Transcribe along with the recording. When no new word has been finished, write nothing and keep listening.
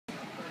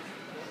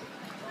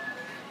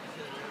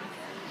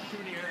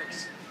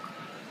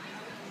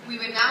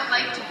would now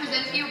like to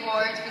present the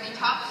awards for the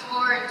top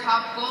scorer and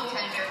top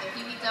goaltender of the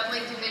PBAA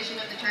division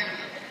of the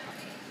tournament.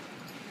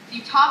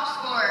 The top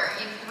scorer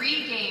in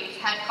 3 games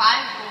had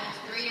 5 goals,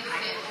 3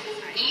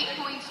 assists,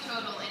 8 points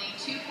total, and a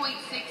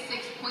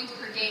 2.66 points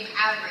per game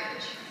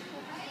average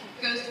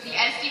goes to the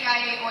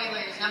SDIA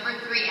Oilers, number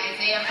 3,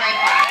 Isaiah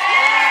Franklin.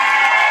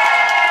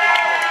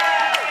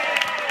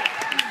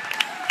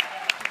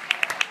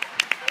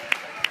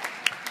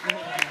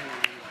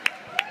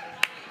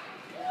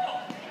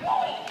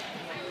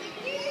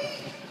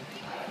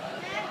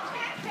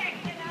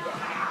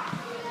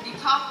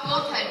 Top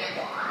goaltender,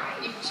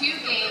 in 2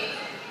 games,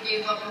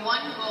 gave up 1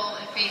 goal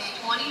and faced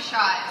 20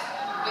 shots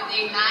with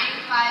a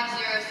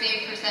 .950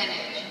 save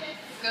percentage,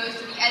 goes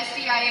to the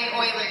SDIA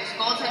Oilers,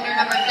 goaltender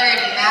number 30,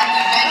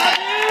 Matthew Benton.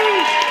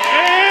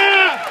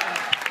 Yeah!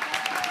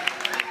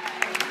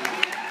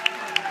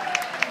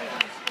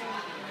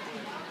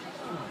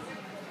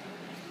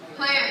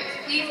 Players,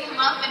 please come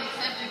up and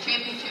accept your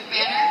championship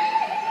banner.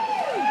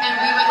 And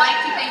we would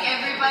like to thank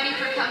everybody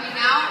for coming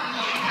out. We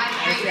hope you had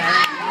a great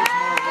time.